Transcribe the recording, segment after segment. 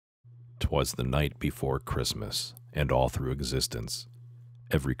'Twas the night before Christmas, and all through existence,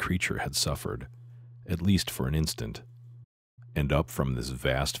 every creature had suffered, at least for an instant. And up from this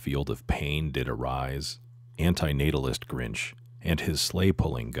vast field of pain did arise Antinatalist Grinch and his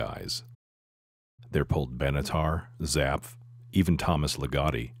sleigh-pulling guys. There pulled Benatar, Zapf, even Thomas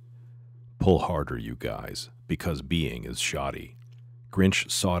Ligotti. Pull harder, you guys, because being is shoddy.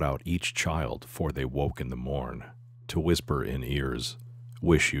 Grinch sought out each child, for they woke in the morn, to whisper in ears,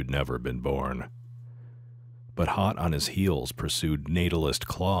 wish you'd never been born. But hot on his heels pursued Natalist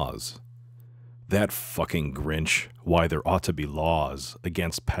Claus. That fucking Grinch, why there ought to be laws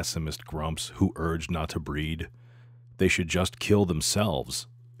against pessimist grumps who urge not to breed. They should just kill themselves,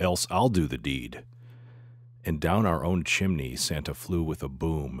 else I'll do the deed. And down our own chimney Santa flew with a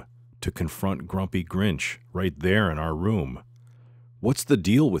boom to confront grumpy Grinch right there in our room. What's the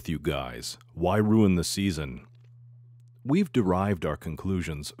deal with you guys? Why ruin the season? We've derived our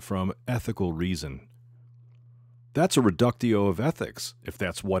conclusions from ethical reason. That's a reductio of ethics, if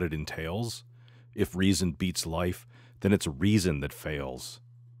that's what it entails. If reason beats life, then it's reason that fails.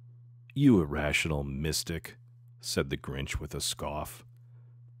 You irrational mystic, said the Grinch with a scoff.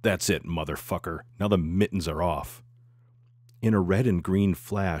 That's it, motherfucker. Now the mittens are off. In a red and green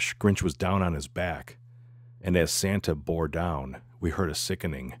flash, Grinch was down on his back, and as Santa bore down, we heard a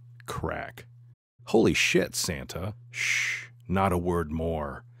sickening crack. Holy shit, Santa. Shh, not a word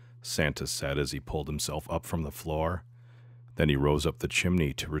more, Santa said as he pulled himself up from the floor. Then he rose up the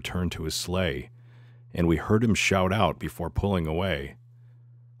chimney to return to his sleigh, and we heard him shout out before pulling away.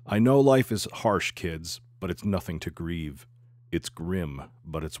 I know life is harsh, kids, but it's nothing to grieve. It's grim,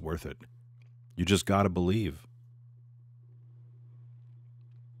 but it's worth it. You just gotta believe.